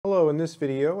this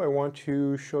video, I want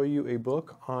to show you a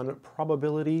book on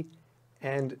probability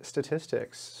and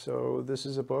statistics. So this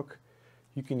is a book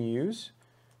you can use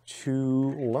to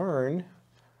learn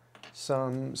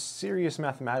some serious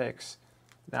mathematics.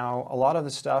 Now, a lot of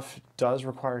the stuff does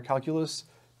require calculus,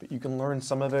 but you can learn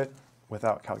some of it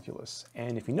without calculus.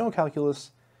 And if you know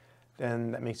calculus,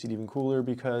 then that makes it even cooler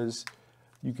because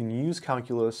you can use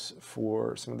calculus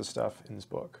for some of the stuff in this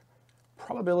book.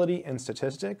 Probability and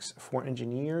Statistics for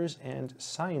Engineers and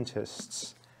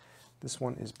Scientists. This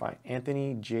one is by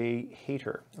Anthony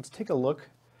Hayter. Let's take a look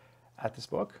at this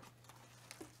book.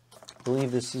 I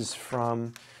believe this is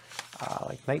from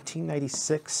like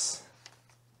 1996.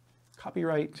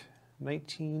 Copyright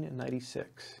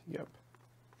 1996. Yep.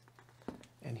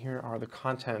 And here are the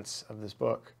contents of this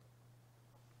book.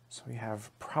 So we have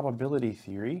probability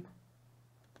theory.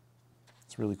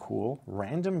 It's really cool.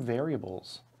 Random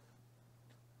variables.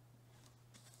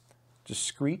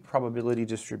 Discrete probability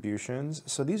distributions.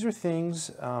 So these are things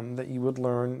that you would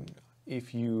learn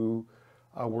if you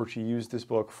were to use this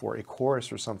book for a course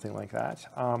or something like that.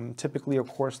 Typically a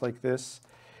course like this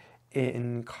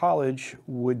in college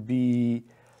would be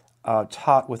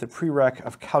taught with a prereq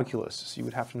of calculus. So you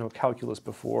would have to know calculus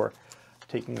before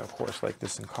taking a course like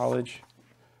this in college.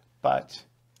 But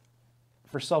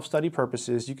for self-study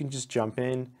purposes, you can just jump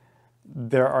in.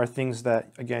 There are things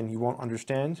that, again, you won't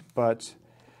understand, but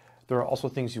there are also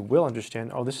things you will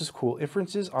understand. Oh, this is cool.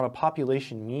 Inferences on a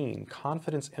population mean,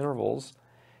 confidence intervals,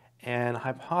 and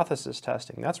hypothesis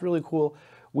testing. That's really cool.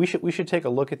 We should take a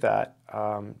look at that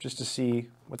just to see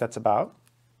what that's about.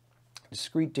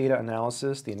 Discrete data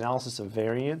analysis, the analysis of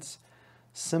variance,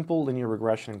 simple linear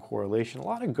regression and correlation. A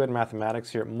lot of good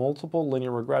mathematics here. Multiple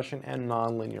linear regression and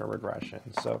nonlinear regression.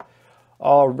 So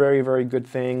all very, very good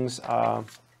things.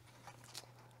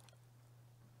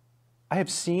 I have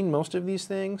seen most of these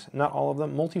things, not all of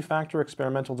them. Multi-factor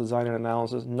experimental design and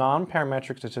analysis,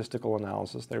 non-parametric statistical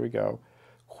analysis, there we go.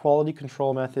 Quality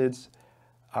control methods,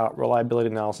 reliability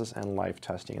analysis, and life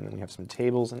testing. And then we have some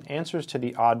tables and answers to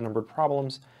the odd-numbered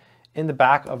problems in the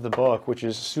back of the book, which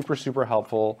is super, super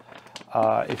helpful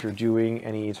if you're doing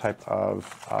any type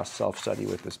of self-study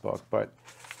with this book. But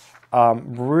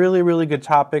really, really good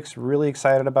topics, really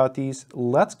excited about these.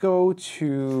 Let's go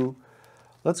to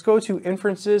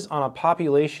inferences on a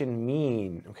population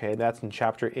mean. Okay, that's in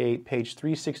chapter 8, page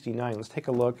 369. Let's take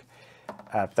a look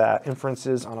at that.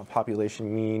 Inferences on a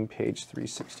population mean, page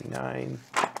 369.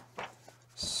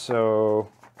 So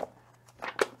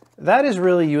that is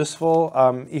really useful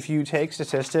if you take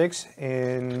statistics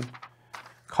in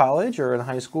college or in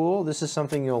high school. This is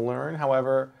something you'll learn.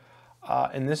 However,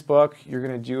 in this book, you're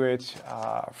going to do it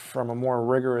from a more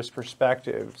rigorous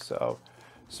perspective. So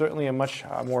certainly a much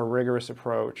more rigorous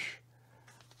approach.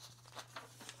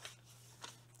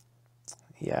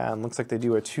 Yeah, and looks like they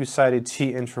do a two-sided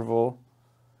t-interval.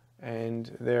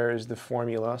 And there is the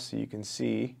formula, so you can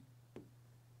see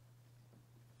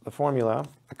the formula.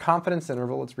 A confidence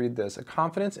interval, let's read this. A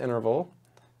confidence interval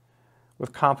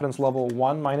with confidence level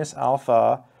 1 minus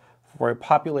alpha for a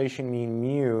population mean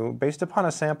mu based upon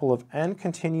a sample of n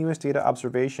continuous data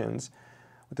observations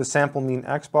with the sample mean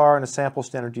x bar and a sample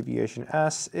standard deviation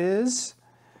s is,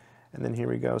 and then here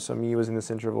we go, so mu is in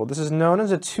this interval. This is known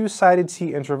as a two-sided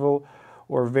t-interval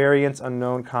or variance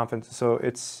unknown confidence. So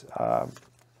it's,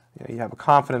 you have a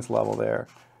confidence level there.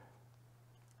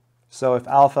 So if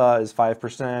alpha is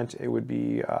 5%, it would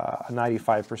be a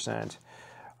 95%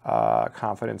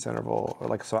 confidence interval. Or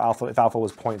like, so alpha, if alpha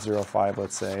was 0.05,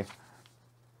 let's say.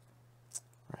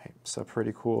 Right, so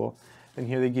pretty cool. And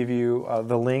here they give you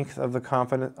the length of the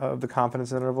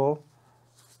confidence interval.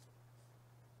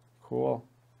 Cool.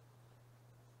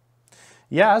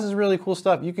 Yeah, this is really cool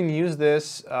stuff. You can use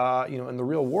this, in the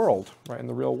real world, right? In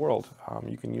the real world,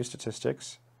 you can use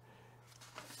statistics,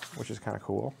 which is kind of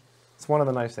cool. It's one of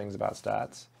the nice things about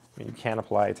stats. I mean, you can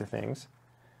apply it to things.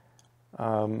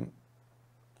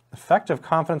 Effect of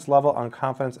confidence level on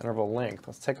confidence interval length.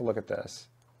 Let's take a look at this.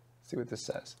 See what this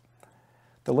says.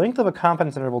 The length of a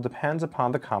confidence interval depends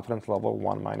upon the confidence level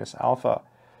 1 minus alpha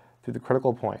through the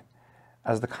critical point.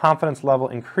 As the confidence level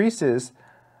increases,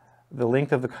 the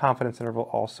length of the confidence interval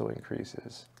also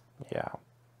increases. Yeah.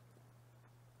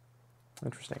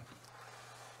 Interesting.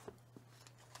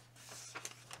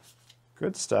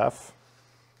 Good stuff.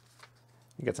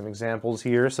 You get some examples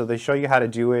here. So they show you how to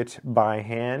do it by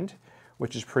hand,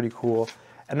 which is pretty cool.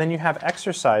 And then you have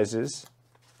exercises.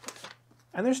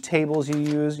 And there's tables you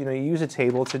use. You use a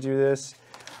table to do this.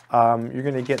 You're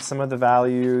going to get some of the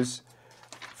values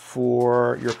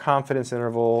for your confidence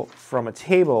interval from a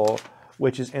table,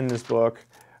 which is in this book.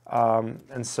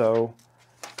 And so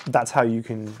that's how you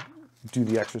can do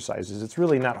the exercises. It's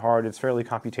really not hard. It's fairly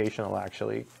computational,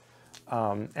 actually.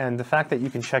 And the fact that you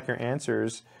can check your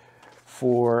answers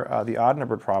for the odd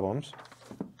numbered problems.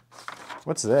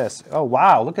 What's this? Oh,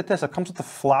 wow, look at this. It comes with a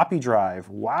floppy drive.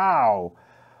 Wow.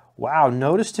 Wow,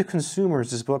 notice to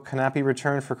consumers, this book cannot be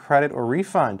returned for credit or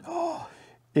refund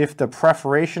if the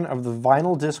perforation of the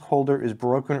vinyl disc holder is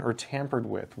broken or tampered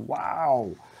with.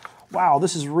 Wow. Wow,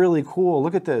 this is really cool.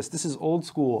 Look at this. This is old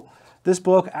school. This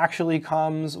book actually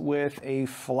comes with a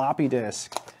floppy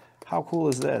disk. How cool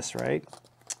is this, right?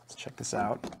 Let's check this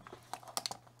out.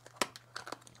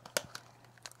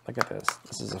 Look at this.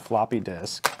 This is a floppy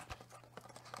disk.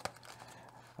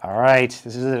 All right,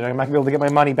 this is it. I'm not gonna be able to get my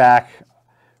money back.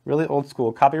 Really old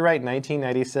school. Copyright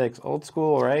 1996. Old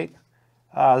school, right?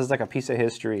 This is like a piece of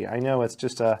history. I know it's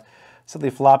just a simply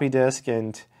floppy disk,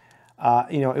 and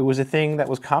you know, it was a thing that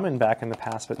was common back in the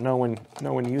past, but no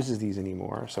one uses these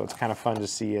anymore. So it's kind of fun to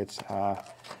see it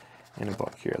in a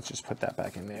book. Here, let's just put that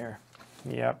back in there.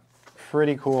 Yep,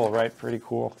 pretty cool, right? Pretty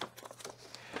cool.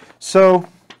 So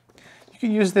you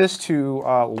can use this to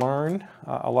learn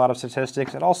a lot of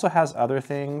statistics. It also has other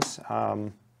things.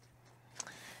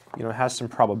 You know, it has some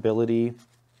probability.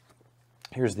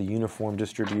 Here's the uniform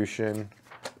distribution,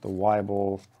 the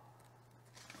Weibull.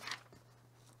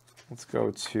 Let's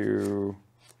go to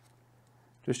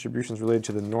distributions related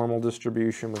to the normal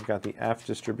distribution. We've got the F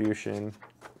distribution.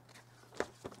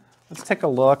 Let's take a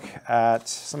look at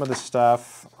some of the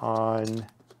stuff on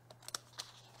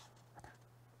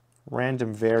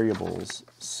random variables.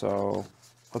 So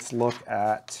let's look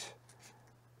at,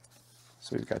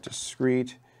 so we've got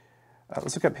discrete.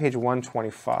 Let's look at page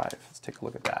 125. Let's take a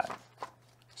look at that.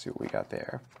 See what we got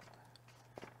there.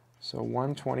 So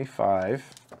 125,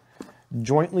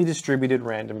 jointly distributed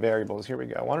random variables. Here we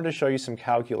go. I wanted to show you some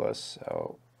calculus.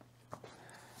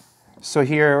 So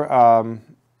here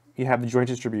you have the joint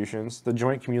distributions. The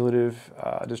joint cumulative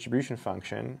distribution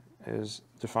function is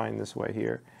defined this way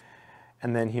here.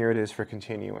 And then here it is for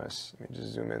continuous. Let me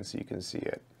just zoom in so you can see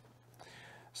it.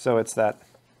 So it's that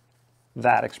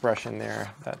expression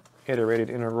there, that iterated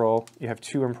integral. You have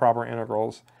two improper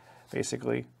integrals,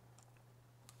 basically,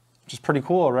 which is pretty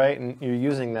cool, right? And you're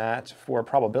using that for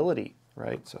probability,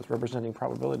 right? So it's representing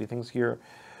probability. Things here,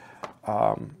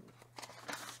 the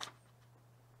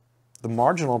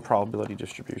marginal probability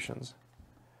distributions.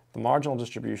 The marginal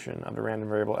distribution of a random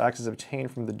variable x is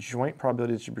obtained from the joint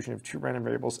probability distribution of two random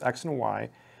variables x and y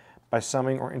by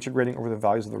summing or integrating over the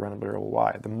values of the random variable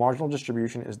y. The marginal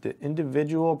distribution is the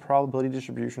individual probability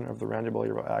distribution of the random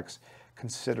variable x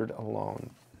considered alone.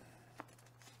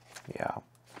 Yeah,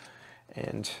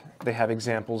 and they have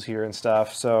examples here and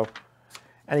stuff. So,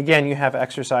 and again, you have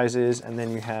exercises, and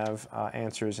then you have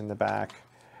answers in the back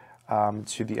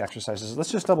to the exercises.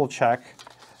 Let's just double check.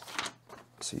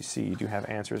 So you see you do have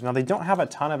answers. Now they don't have a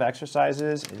ton of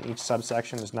exercises in each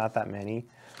subsection. There's not that many,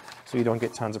 so you don't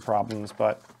get tons of problems,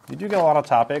 but you do get a lot of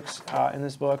topics in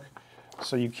this book,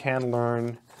 so you can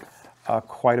learn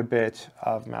quite a bit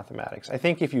of mathematics. I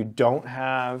think if you don't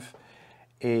have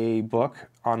a book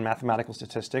on mathematical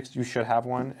statistics, you should have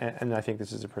one, and I think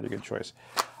this is a pretty good choice.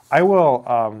 I will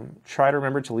try to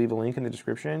remember to leave a link in the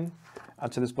description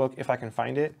to this book if I can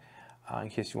find it, in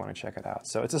case you want to check it out.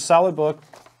 So it's a solid book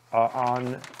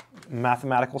on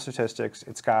mathematical statistics.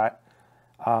 It's got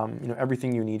you know,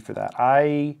 everything you need for that.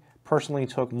 I personally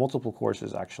took multiple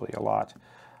courses, actually, a lot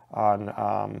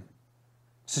on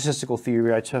statistical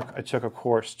theory. I took a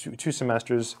course, two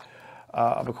semesters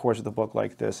of a course with a book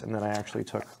like this, and then I actually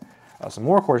took some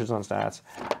more courses on stats.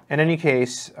 In any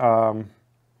case,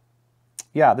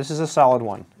 yeah, this is a solid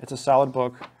one. It's a solid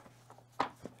book.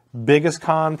 Biggest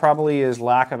con probably is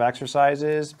lack of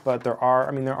exercises, but there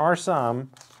are some,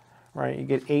 right? You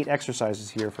get 8 exercises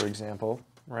here, for example,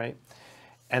 right?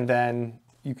 And then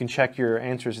you can check your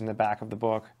answers in the back of the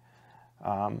book,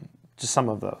 just some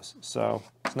of those. So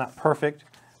it's not perfect,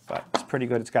 but it's pretty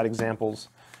good. It's got examples,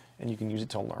 and you can use it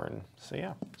to learn. So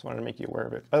yeah, just wanted to make you aware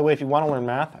of it. By the way, if you want to learn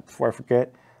math, before I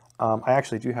forget, I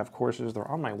actually do have courses. They're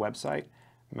on my website,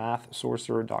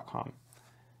 mathsorcerer.com.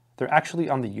 They're actually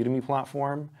on the Udemy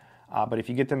platform, but if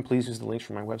you get them, please use the links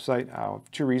from my website.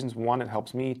 2 reasons. 1, it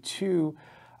helps me. 2,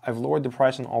 I've lowered the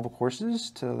price on all the courses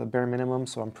to the bare minimum,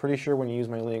 so I'm pretty sure when you use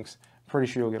my links, pretty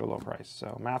sure you'll get a low price.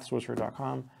 So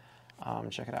mathsorcerer.com,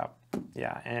 check it out.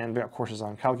 Yeah, and we got courses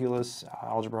on calculus,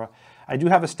 algebra. I do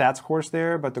have a stats course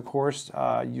there, but the course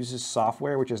uses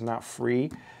software, which is not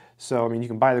free. So, I mean, you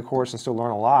can buy the course and still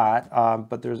learn a lot,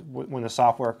 but when the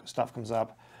software stuff comes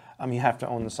up, you have to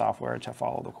own the software to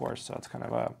follow the course. So it's kind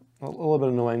of a little bit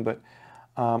annoying, but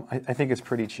I think it's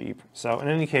pretty cheap. So in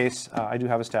any case, I do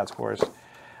have a stats course.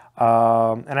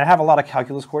 And I have a lot of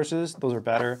calculus courses. Those are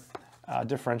better.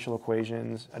 Differential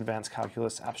equations, advanced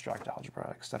calculus, abstract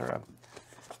algebra, etc.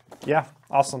 Yeah,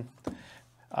 awesome.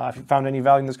 If you found any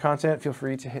value in this content, feel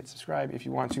free to hit subscribe if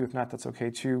you want to. If not, that's okay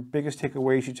too. Biggest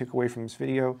takeaway you should take away from this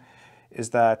video is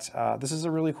that this is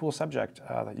a really cool subject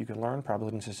that you can learn,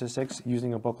 probability and statistics,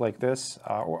 using a book like this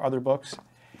or other books.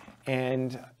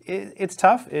 And it's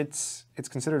tough. It's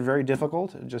considered very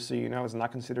difficult, just so you know. It's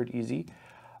not considered easy.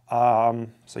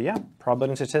 So yeah,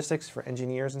 probability and statistics for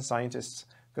engineers and scientists.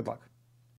 Good luck.